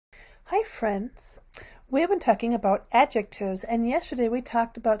Hi friends! We have been talking about adjectives, and yesterday we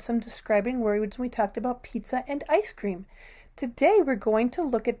talked about some describing words. We talked about pizza and ice cream. Today we're going to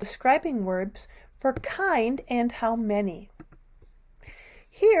look at describing words for kind and how many.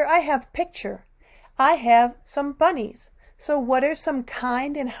 Here I have picture. I have some bunnies. So what are some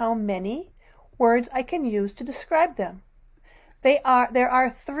kind and how many words I can use to describe them? There are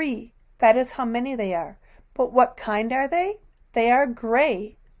 3. That is how many they are. But what kind are they? They are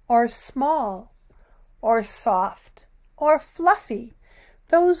gray, or small, or soft, or fluffy.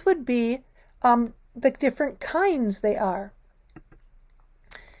 Those would be the different kinds they are.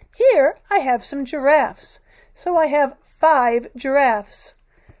 Here I have some giraffes. So I have 5 giraffes.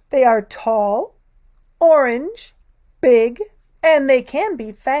 They are tall, orange, big, and they can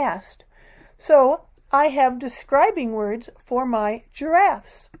be fast. So I have describing words for my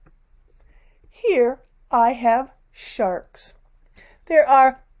giraffes. Here I have sharks. There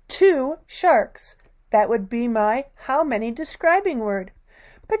are 2 sharks. That would be my how many describing word.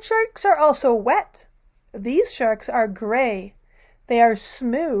 But sharks are also wet. These sharks are gray. They are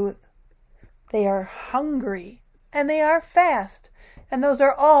smooth. They are hungry. And they are fast. And those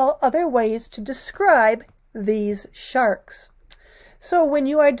are all other ways to describe these sharks. So when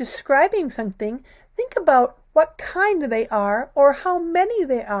you are describing something, think about what kind they are or how many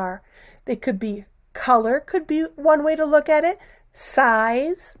they are. They could be color, could be one way to look at it.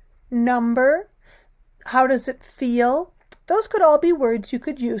 Size, number, how does it feel? Those could all be words you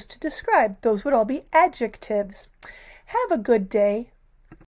could use to describe. Those would all be adjectives. Have a good day.